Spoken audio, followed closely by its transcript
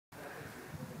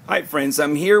Hi friends,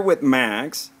 I'm here with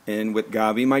Max and with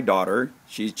Gabi, my daughter.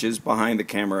 She's just behind the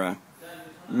camera.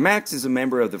 Max is a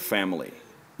member of the family.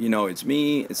 You know, it's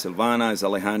me, it's Silvana, it's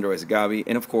Alejandro, it's Gabi,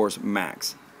 and of course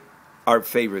Max, our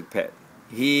favorite pet.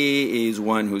 He is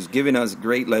one who's given us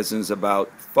great lessons about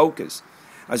focus.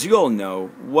 As you all know,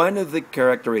 one of the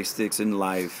characteristics in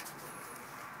life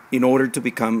in order to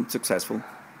become successful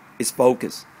is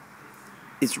focus.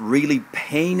 It's really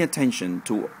paying attention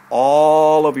to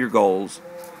all of your goals,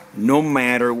 no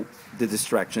matter the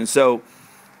distraction. So,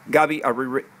 Gabi,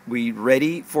 are we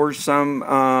ready for some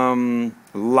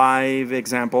live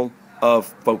example of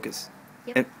focus?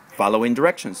 Yep. And following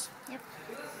directions. Yep.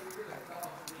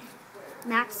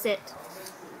 Max, sit.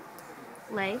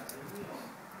 Lay.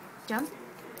 Jump.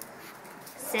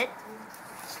 Sit.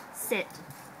 Sit.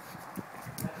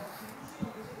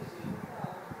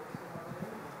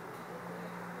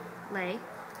 Lay.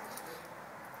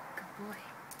 Good boy.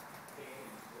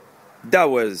 That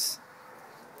was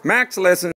Max lesson.